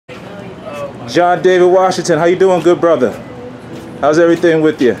John David Washington, how you doing, good brother? How's everything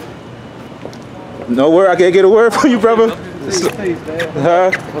with you? No word? I can't get a word from you, brother? Please,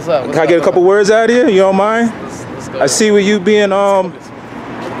 man. What's up? Can I get a couple words out of you? You don't mind? Let's go. I see with you being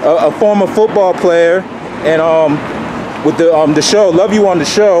a former football player and with the show, love you on the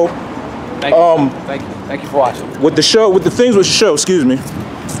show. Thank you. Thank you for watching. With the show, with the things with the show, excuse me.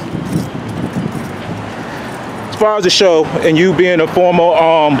 As far as the show and you being a former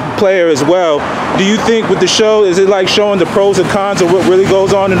player as well, do you think with the show, is it like showing the pros and cons of what really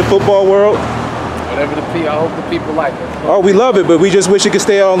goes on in the football world? Whatever the people, I hope the people like it. Oh, we love it, but we just wish it could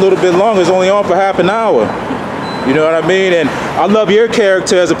stay on a little bit longer. It's only on for half an hour. You know what I mean? And I love your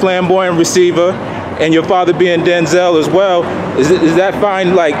character as a flamboyant receiver, and your father being Denzel as well. Is that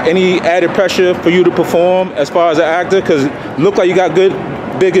find like any added pressure for you to perform as far as an actor? Because it look like you got good,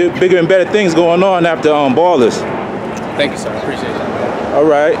 bigger and better things going on after Ballers. Thank you, sir. I appreciate that. All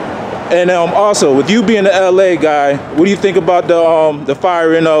right. And also, with you being the LA guy, what do you think about the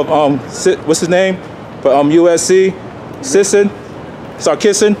firing of what's his name for USC?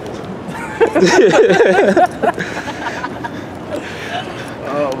 Sarkisson?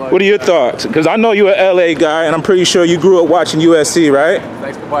 What are your thoughts? Because I know you're an LA guy, and I'm pretty sure you grew up watching USC, right?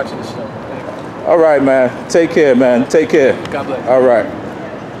 Thanks for watching the show. All right, man. Take care, man. Take care. God bless. All right.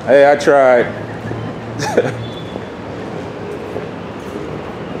 Hey, I tried.